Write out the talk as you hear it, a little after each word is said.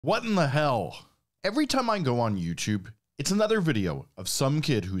What in the hell? Every time I go on YouTube, it's another video of some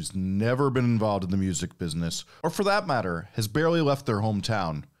kid who's never been involved in the music business, or for that matter, has barely left their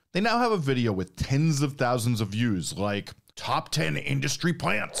hometown. They now have a video with tens of thousands of views, like, top 10 industry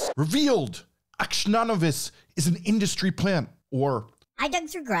plants, revealed, Akshanavis is an industry plant, or, I dug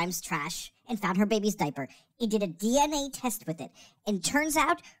through Grimes' trash and found her baby's diaper and did a DNA test with it, and turns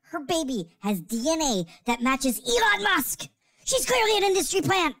out her baby has DNA that matches Elon Musk! She's clearly an industry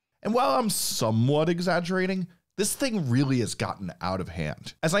plant! And while I'm somewhat exaggerating, this thing really has gotten out of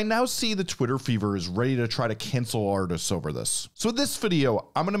hand, as I now see the Twitter fever is ready to try to cancel artists over this. So in this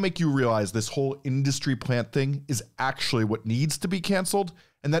video, I'm gonna make you realize this whole industry plant thing is actually what needs to be canceled,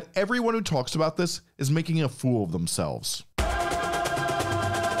 and that everyone who talks about this is making a fool of themselves.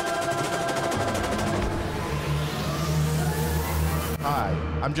 Hi,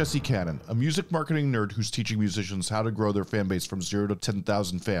 I'm Jesse Cannon, a music marketing nerd who's teaching musicians how to grow their fan base from 0 to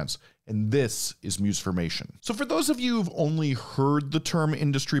 10,000 fans, and this is Musformation. So for those of you who've only heard the term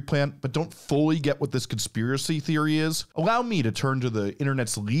industry plant but don't fully get what this conspiracy theory is, allow me to turn to the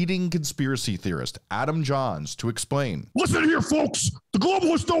internet's leading conspiracy theorist, Adam Johns, to explain. Listen here, folks. The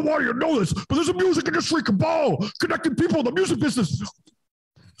globalists don't want you to know this, but there's a music industry cabal connecting people in the music business.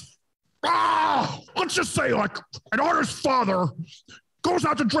 Let's just say, like, an artist's father goes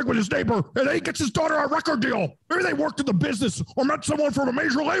out to drink with his neighbor and then he gets his daughter a record deal. Maybe they worked in the business or met someone from a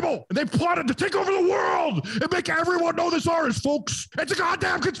major label and they plotted to take over the world and make everyone know this artist, folks. It's a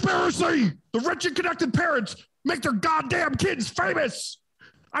goddamn conspiracy. The rich and connected parents make their goddamn kids famous.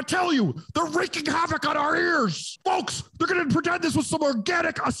 I tell you, they're wreaking havoc on our ears. Folks, they're going to pretend this was some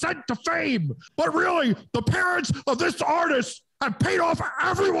organic ascent to fame. But really, the parents of this artist have paid off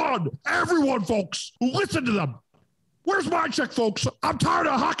everyone, folks, who listen to them. Where's my check, folks? I'm tired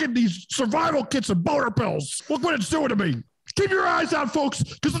of hawking these survival kits and boner pills. Look what it's doing to me. Keep your eyes out, folks,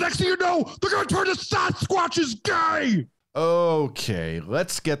 because the next thing you know, they're going to turn the Sasquatches gay. Okay,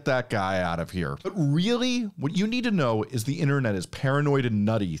 let's get that guy out of here. But really, what you need to know is the internet is paranoid and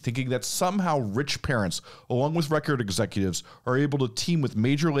nutty, thinking that somehow rich parents, along with record executives, are able to team with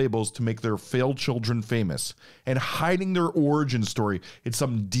major labels to make their failed children famous, and hiding their origin story in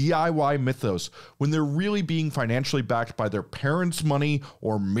some DIY mythos when they're really being financially backed by their parents' money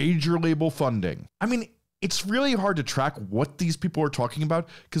or major label funding. I mean, it's really hard to track what these people are talking about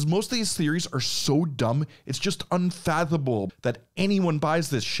because most of these theories are so dumb, it's just unfathomable that anyone buys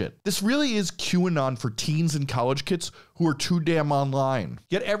this shit. This really is QAnon for teens and college kids who are too damn online.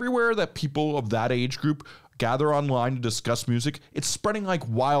 Yet everywhere that people of that age group gather online to discuss music, it's spreading like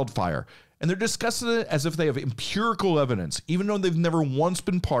wildfire. And they're discussing it as if they have empirical evidence, even though they've never once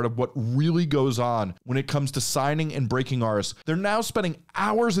been part of what really goes on when it comes to signing and breaking artists. They're now spending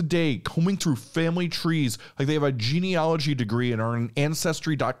hours a day combing through family trees like they have a genealogy degree and are an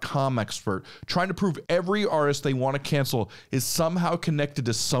Ancestry.com expert, trying to prove every artist they want to cancel is somehow connected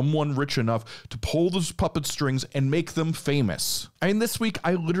to someone rich enough to pull those puppet strings and make them famous. I mean, this week,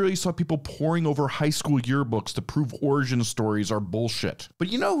 I literally saw people poring over high school yearbooks to prove origin stories are bullshit.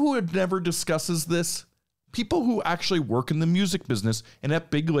 But you know who had never discusses this? People who actually work in the music business and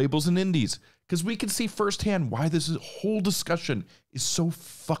at big labels and indies, because we can see firsthand why this whole discussion is so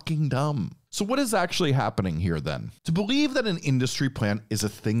fucking dumb. So what is actually happening here then? To believe that an industry plant is a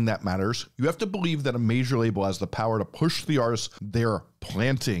thing that matters, you have to believe that a major label has the power to push the artists they're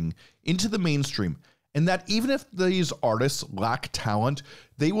planting into the mainstream, and that even if these artists lack talent,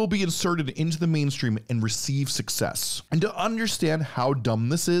 they will be inserted into the mainstream and receive success. And to understand how dumb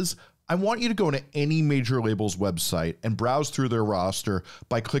this is, I want you to go to any major label's website and browse through their roster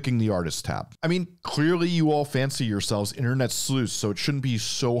by clicking the artist tab. I mean, clearly you all fancy yourselves internet sleuths, so it shouldn't be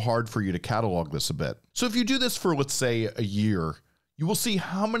so hard for you to catalog this a bit. So if you do this for, let's say, a year, you will see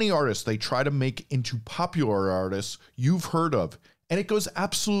how many artists they try to make into popular artists you've heard of, and it goes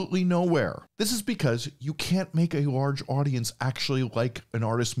absolutely nowhere. This is because you can't make a large audience actually like an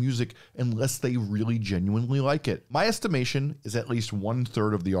artist's music unless they really genuinely like it. My estimation is at least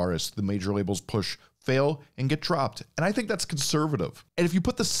 1/3 of the artists the major labels push fail and get dropped, and I think that's conservative. And if you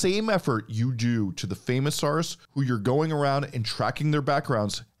put the same effort you do to the famous artists who you're going around and tracking their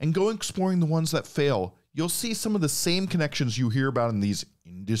backgrounds and go exploring the ones that fail, you'll see some of the same connections you hear about in these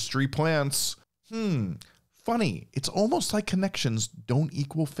industry plants. Funny, it's almost like connections don't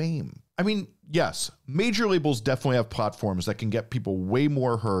equal fame. I mean, yes, major labels definitely have platforms that can get people way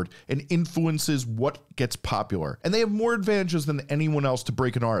more heard and influences what gets popular. And they have more advantages than anyone else to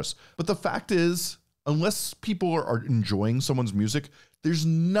break an artist. But the fact is, unless people are enjoying someone's music, There's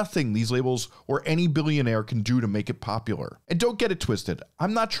nothing these labels or any billionaire can do to make it popular. And don't get it twisted,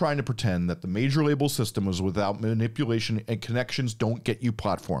 I'm not trying to pretend that the major label system is without manipulation and connections don't get you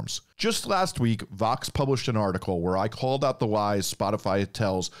platforms. Just last week, Vox published an article where I called out the lies Spotify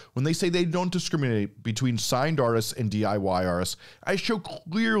tells when they say they don't discriminate between signed artists and DIY artists. I show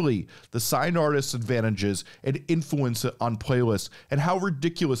clearly the signed artists' advantages and influence on playlists and how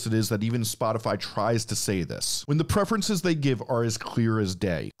ridiculous it is that even Spotify tries to say this, when the preferences they give are as clear as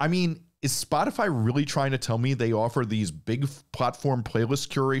day. I mean, is Spotify really trying to tell me they offer these big platform playlist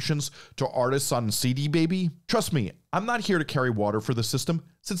curations to artists on CD Baby? Trust me, I'm not here to carry water for the system,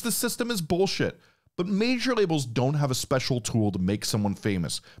 since the system is bullshit. But major labels don't have a special tool to make someone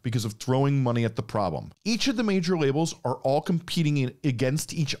famous because of throwing money at the problem. Each of the major labels are all competing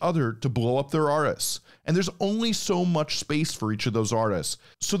against each other to blow up their artists. And there's only so much space for each of those artists.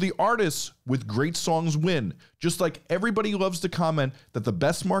 So the artists with great songs win, just like everybody loves to comment that the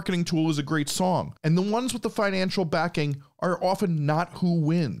best marketing tool is a great song. And the ones with the financial backing are often not who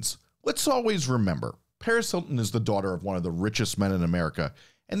wins. Let's always remember, Paris Hilton is the daughter of one of the richest men in America,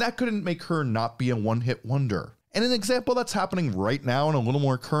 and that couldn't make her not be a one-hit wonder. And an example that's happening right now and a little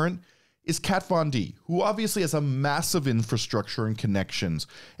more current is Kat Von D, who obviously has a massive infrastructure and connections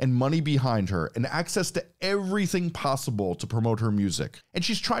and money behind her and access to everything possible to promote her music. And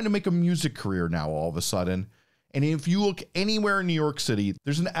she's trying to make a music career now all of a sudden. And if you look anywhere in New York City,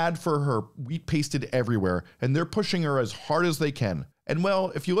 there's an ad for her wheat pasted everywhere, and they're pushing her as hard as they can. And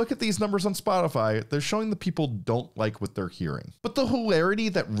well, if you look at these numbers on Spotify, they're showing that people don't like what they're hearing. But the hilarity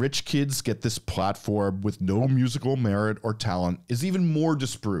that rich kids get this platform with no musical merit or talent is even more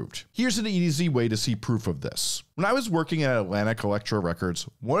disproved. Here's an easy way to see proof of this. When I was working at Atlantic Electra Records,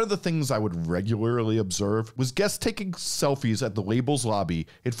 one of the things I would regularly observe was guests taking selfies at the label's lobby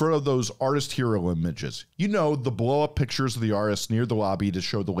in front of those artist hero images. You know, the blow-up pictures of the artists near the lobby to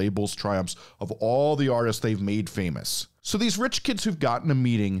show the label's triumphs of all the artists they've made famous. So these rich kids who've gotten a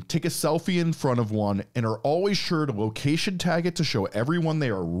meeting take a selfie in front of one and are always sure to location tag it to show everyone they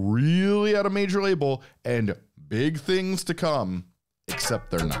are really at a major label and big things to come,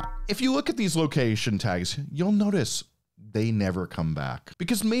 except they're not. If you look at these location tags, you'll notice they never come back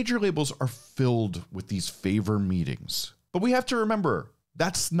because major labels are filled with these favor meetings. But we have to remember,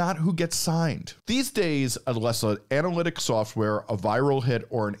 that's not who gets signed. These days, unless an analytic software, a viral hit,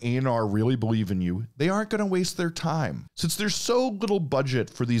 or an A&R really believe in you, they aren't going to waste their time. Since there's so little budget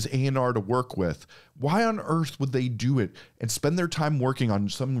for these A&R to work with, why on earth would they do it and spend their time working on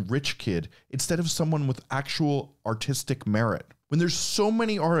some rich kid instead of someone with actual artistic merit? When there's so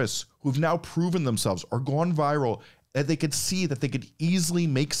many artists who've now proven themselves or gone viral that they could see that they could easily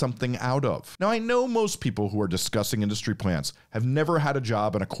make something out of. Now, I know most people who are discussing industry plans have never had a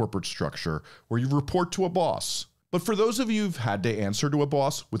job in a corporate structure where you report to a boss. But for those of you who've had to answer to a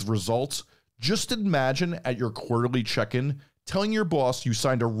boss with results, just imagine at your quarterly check-in telling your boss you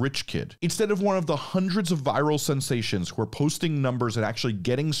signed a rich kid instead of one of the hundreds of viral sensations who are posting numbers and actually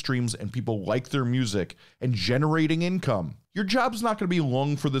getting streams and people like their music and generating income. Your job's not going to be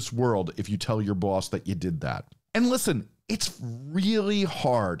long for this world if you tell your boss that you did that. And listen, it's really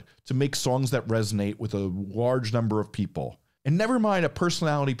hard to make songs that resonate with a large number of people. And never mind a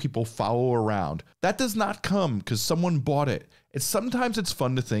personality people follow around. That does not come because someone bought it. And sometimes it's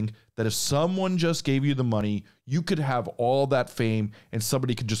fun to think that if someone just gave you the money, you could have all that fame and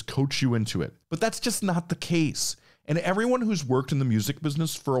somebody could just coach you into it. But that's just not the case. And everyone who's worked in the music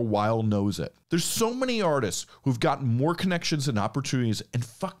business for a while knows it. There's so many artists who've gotten more connections and opportunities and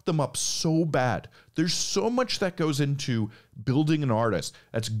fucked them up so bad. There's so much that goes into building an artist.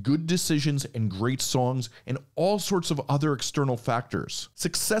 That's good decisions and great songs and all sorts of other external factors.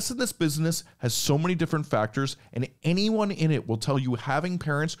 Success in this business has so many different factors, and anyone in it will tell you having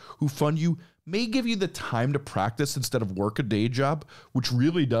parents who fund you may give you the time to practice instead of work a day job, which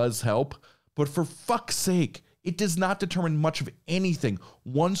really does help. But for fuck's sake, it does not determine much of anything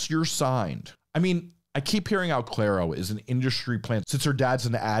once you're signed. I mean, I keep hearing how Clairo is an industry plant since her dad's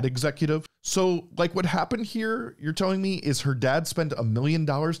an ad executive. So like what happened here, you're telling me, is her dad spent $1 million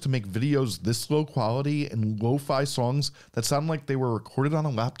to make videos this low quality and lo-fi songs that sound like they were recorded on a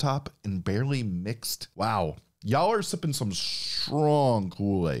laptop and barely mixed? Wow, y'all are sipping some strong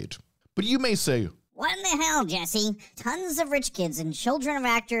Kool-Aid. But you may say, what in the hell, Jesse? Tons of rich kids and children of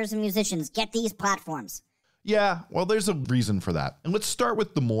actors and musicians get these platforms. Yeah, well, there's a reason for that. And let's start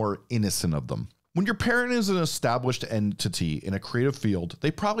with the more innocent of them. When your parent is an established entity in a creative field,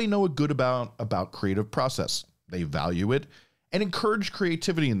 they probably know a good about creative process. They value it and encourage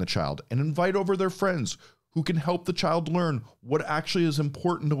creativity in the child and invite over their friends who can help the child learn what actually is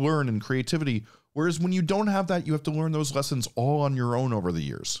important to learn in creativity Whereas when you don't have that, you have to learn those lessons all on your own over the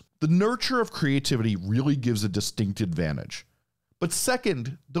years. The nurture of creativity really gives a distinct advantage. But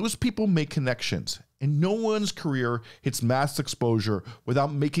second, those people make connections, and no one's career hits mass exposure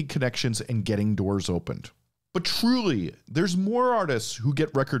without making connections and getting doors opened. But truly, there's more artists who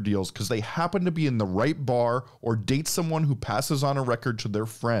get record deals because they happen to be in the right bar or date someone who passes on a record to their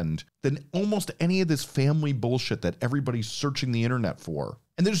friend than almost any of this family bullshit that everybody's searching the internet for.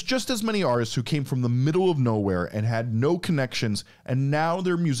 And there's just as many artists who came from the middle of nowhere and had no connections, and now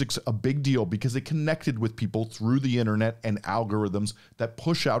their music's a big deal because they connected with people through the internet and algorithms that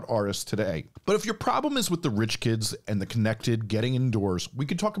push out artists today. But if your problem is with the rich kids and the connected getting indoors, we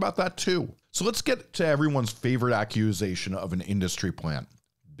could talk about that too. So let's get to everyone's favorite accusation of an industry plant,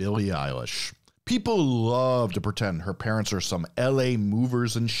 Billie Eilish. People love to pretend her parents are some LA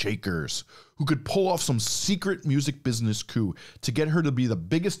movers and shakers who could pull off some secret music business coup to get her to be the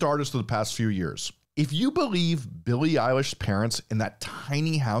biggest artist of the past few years. If you believe Billie Eilish's parents in that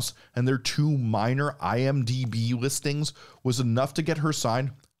tiny house and their 2 minor IMDb listings was enough to get her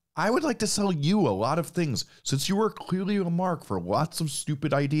signed, I would like to sell you a lot of things since you were clearly a mark for lots of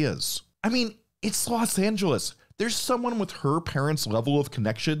stupid ideas. I mean, it's Los Angeles. There's someone with her parents' level of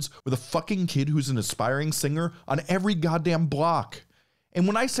connections with a fucking kid who's an aspiring singer on every goddamn block. And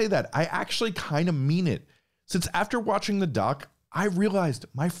when I say that, I actually kind of mean it. Since after watching the doc, I realized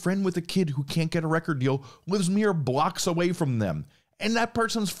my friend with a kid who can't get a record deal lives mere blocks away from them. And that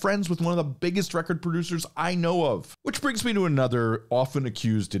person's friends with one of the biggest record producers I know of. Which brings me to another often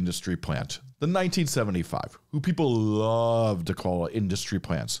accused industry plant, the 1975, who people love to call industry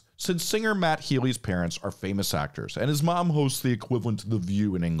plants, since singer Matt Healy's parents are famous actors and his mom hosts the equivalent to The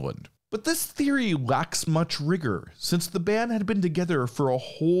View in England. But this theory lacks much rigor, since the band had been together for a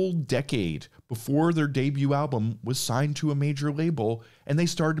whole decade before their debut album was signed to a major label and they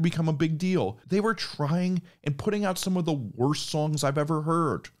started to become a big deal. They were trying and putting out some of the worst songs I've ever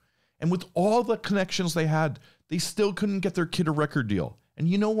heard. And with all the connections they had, they still couldn't get their kid a record deal. And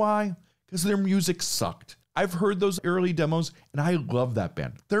you know why? Because their music sucked. I've heard those early demos and I love that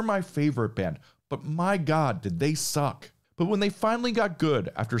band. They're my favorite band, but my God, did they suck. But when they finally got good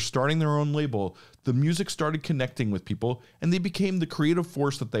after starting their own label, the music started connecting with people and they became the creative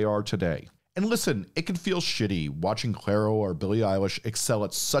force that they are today. And listen, it can feel shitty watching Clairo or Billie Eilish excel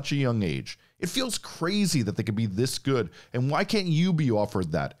at such a young age. It feels crazy that they could be this good, and why can't you be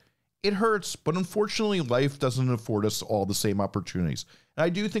offered that? It hurts, but unfortunately life doesn't afford us all the same opportunities. And I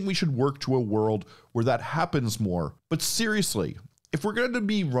do think we should work to a world where that happens more. But seriously, if we're going to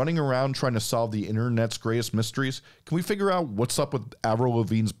be running around trying to solve the internet's greatest mysteries, can we figure out what's up with Avril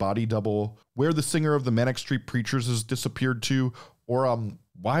Lavigne's body double, where the singer of the Manic Street Preachers has disappeared to, or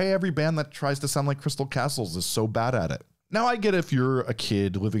why every band that tries to sound like Crystal Castles is so bad at it? Now, I get if you're a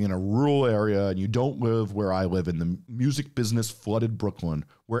kid living in a rural area and you don't live where I live in the music business flooded Brooklyn,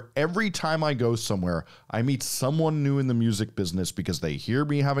 where every time I go somewhere, I meet someone new in the music business because they hear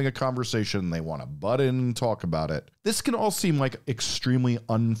me having a conversation and they want to butt in and talk about it. This can all seem like extremely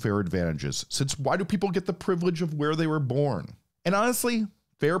unfair advantages, since why do people get the privilege of where they were born? And honestly,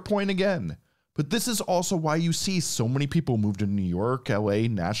 fair point again. But this is also why you see so many people move to New York, LA,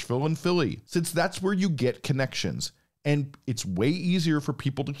 Nashville, and Philly, since that's where you get connections. And it's way easier for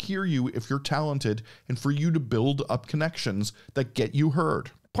people to hear you if you're talented and for you to build up connections that get you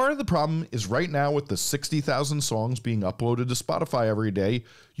heard. Part of the problem is right now with the 60,000 songs being uploaded to Spotify every day,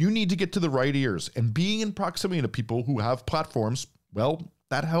 you need to get to the right ears, and being in proximity to people who have platforms, well,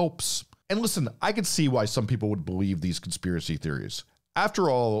 that helps. And listen, I can see why some people would believe these conspiracy theories. After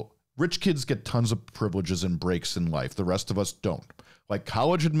all, rich kids get tons of privileges and breaks in life the rest of us don't, like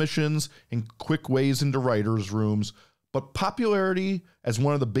college admissions and quick ways into writers' rooms. But popularity as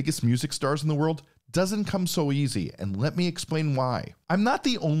one of the biggest music stars in the world doesn't come so easy, and let me explain why. I'm not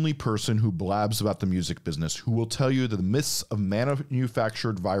the only person who blabs about the music business who will tell you that the myths of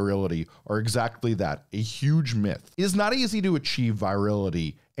manufactured virality are exactly that, a huge myth. It is not easy to achieve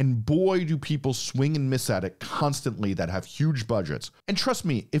virality, and boy do people swing and miss at it constantly that have huge budgets. And trust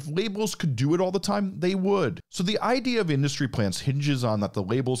me, if labels could do it all the time, they would. So the idea of industry plants hinges on that the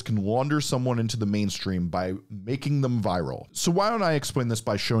labels can launder someone into the mainstream by making them viral. So why don't I explain this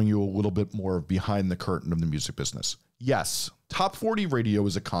by showing you a little bit more of behind the curtain of the music business. Yes, top 40 radio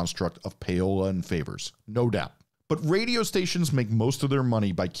is a construct of payola and favors, no doubt. But radio stations make most of their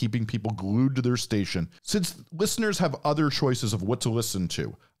money by keeping people glued to their station, since listeners have other choices of what to listen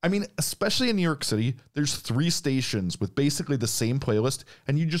to. I mean, especially in New York City, there's 3 stations with basically the same playlist,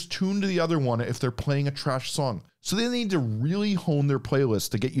 and you just tune to the other one if they're playing a trash song. So they need to really hone their playlist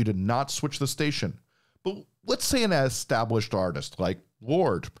to get you to not switch the station. But let's say an established artist like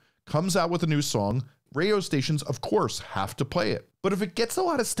Lorde comes out with a new song, radio stations, of course, have to play it. But if it gets a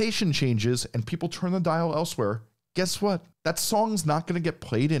lot of station changes and people turn the dial elsewhere, guess what? That song's not going to get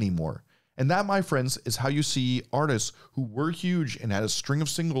played anymore. And that, my friends, is how you see artists who were huge and had a string of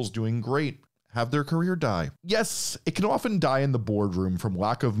singles doing great have their career die. Yes, it can often die in the boardroom from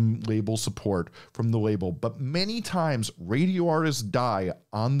lack of label support from the label, but many times radio artists die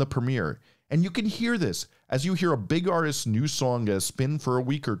on the premiere. And you can hear this as you hear a big artist's new song get a spin for a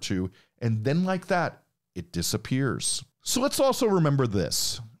week or two, and then like that, it disappears. So let's also remember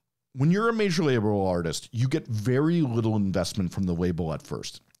this. When you're a major label artist, you get very little investment from the label at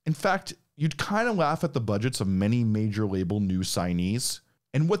first. In fact, you'd kind of laugh at the budgets of many major label new signees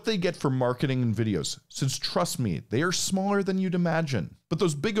and what they get for marketing and videos, since trust me, they are smaller than you'd imagine. But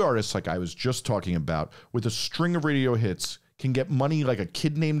those big artists like I was just talking about, with a string of radio hits, can get money like a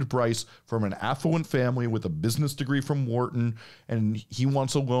kid named Bryce from an affluent family with a business degree from Wharton, and he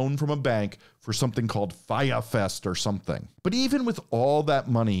wants a loan from a bank for something called Fire Fest or something. But even with all that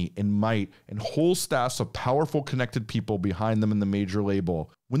money and might and whole staffs of powerful connected people behind them in the major label,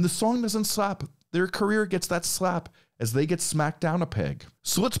 when the song doesn't slap, their career gets that slap as they get smacked down a peg.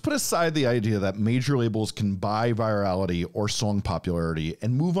 So let's put aside the idea that major labels can buy virality or song popularity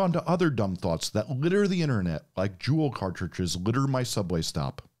and move on to other dumb thoughts that litter the internet like jewel cartridges litter my subway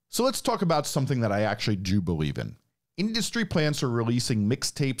stop. So let's talk about something that I actually do believe in. Industry plants are releasing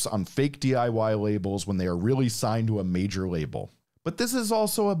mixtapes on fake DIY labels when they are really signed to a major label. But this is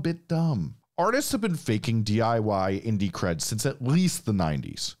also a bit dumb. Artists have been faking DIY indie cred since at least the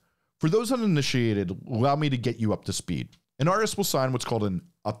 90s. For those uninitiated, allow me to get you up to speed. An artist will sign what's called an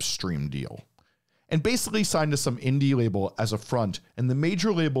upstream deal, and basically sign to some indie label as a front, and the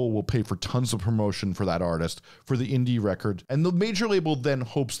major label will pay for tons of promotion for that artist for the indie record, and the major label then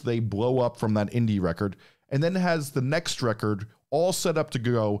hopes they blow up from that indie record, and then has the next record all set up to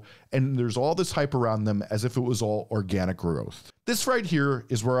go, and there's all this hype around them as if it was all organic growth. This right here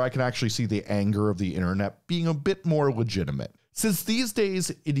is where I can actually see the anger of the internet being a bit more legitimate. Since these days,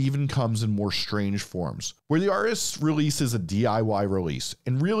 it even comes in more strange forms, where the artist releases a DIY release,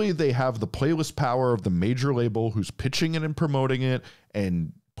 and really they have the playlist power of the major label who's pitching it and promoting it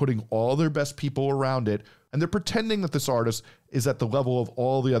and putting all their best people around it, and they're pretending that this artist is at the level of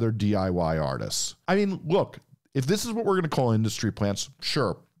all the other DIY artists. I mean, look, if this is what we're going to call industry plants,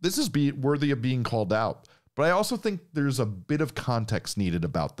 sure, this is worthy of being called out. But I also think there's a bit of context needed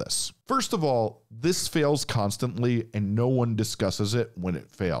about this. First of all, this fails constantly and no one discusses it when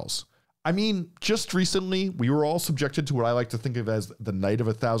it fails. I mean, just recently, we were all subjected to what I like to think of as the night of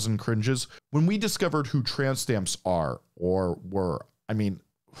 1,000 cringes when we discovered who tramp stamps are or were. I mean,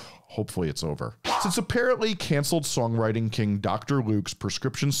 hopefully it's over. Since apparently canceled songwriting king Dr. Luke's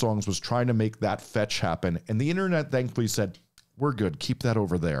Prescription Songs was trying to make that fetch happen, and the internet thankfully said, we're good, keep that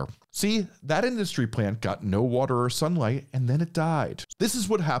over there. See, that industry plant got no water or sunlight, and then it died. This is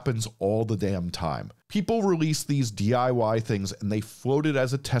what happens all the damn time. People release these DIY things, and they float it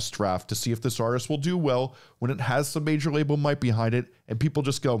as a test draft to see if this artist will do well when it has some major label might behind it, and people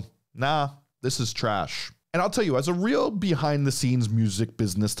just go, nah, this is trash. And I'll tell you, as a real behind-the-scenes music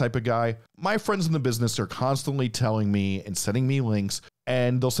business type of guy, my friends in the business are constantly telling me and sending me links,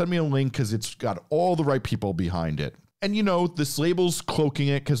 and they'll send me a link because it's got all the right people behind it. And you know, this label's cloaking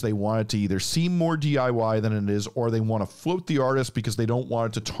it because they want it to either seem more DIY than it is, or they want to float the artist because they don't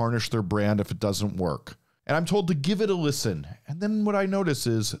want it to tarnish their brand if it doesn't work. And I'm told to give it a listen. And then what I notice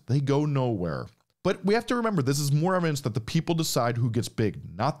is they go nowhere. But we have to remember, this is more evidence that the people decide who gets big,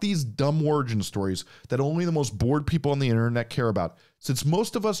 not these dumb origin stories that only the most bored people on the internet care about, since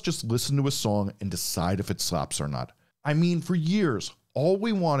most of us just listen to a song and decide if it slaps or not. I mean, for years, all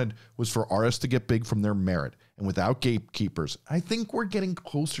we wanted was for artists to get big from their merit and without gatekeepers. I think we're getting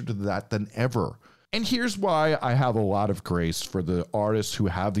closer to that than ever. And here's why I have a lot of grace for the artists who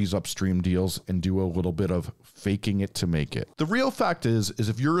have these upstream deals and do a little bit of faking it to make it. The real fact is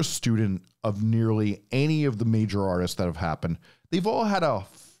if you're a student of nearly any of the major artists that have happened, they've all had a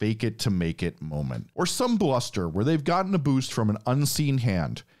fake it to make it moment, or some bluster where they've gotten a boost from an unseen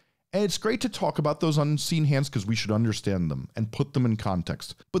hand. And it's great to talk about those unseen hands because we should understand them and put them in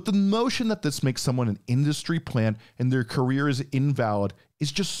context. But the notion that this makes someone an industry plant and their career is invalid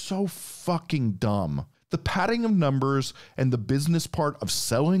is just so fucking dumb. The padding of numbers and the business part of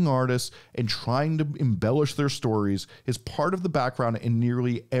selling artists and trying to embellish their stories is part of the background in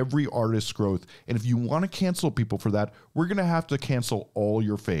nearly every artist's growth. And if you want to cancel people for that, we're going to have to cancel all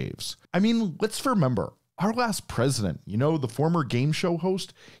your faves. I mean, let's remember, Our last president, you know, the former game show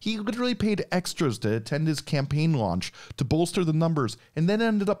host, he literally paid extras to attend his campaign launch to bolster the numbers and then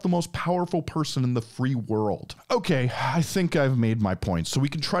ended up the most powerful person in the free world. Okay, I think I've made my point, so we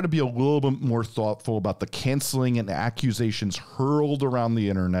can try to be a little bit more thoughtful about the canceling and accusations hurled around the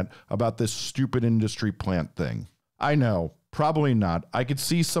internet about this stupid industry plant thing. I know. Probably not. I could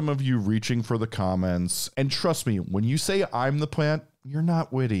see some of you reaching for the comments, and trust me, when you say I'm the plant, you're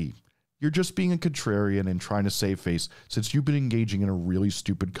not witty. You're just being a contrarian and trying to save face since you've been engaging in a really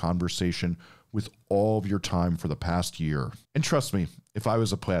stupid conversation with all of your time for the past year. And trust me, if I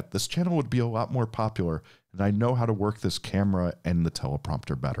was a plant, this channel would be a lot more popular, and I know how to work this camera and the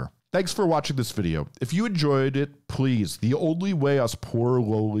teleprompter better. Thanks for watching this video. If you enjoyed it, please, the only way us poor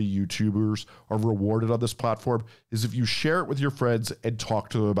lowly YouTubers are rewarded on this platform is if you share it with your friends and talk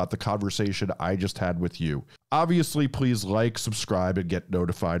to them about the conversation I just had with you. Obviously, please like, subscribe, and get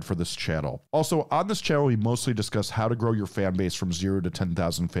notified for this channel. Also, on this channel, we mostly discuss how to grow your fan base from 0 to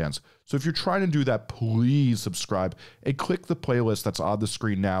 10,000 fans. So if you're trying to do that, please subscribe and click the playlist that's on the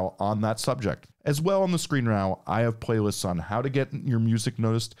screen now on that subject. As well on the screen now, I have playlists on how to get your music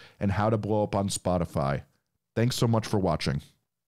noticed and how to blow up on Spotify. Thanks so much for watching.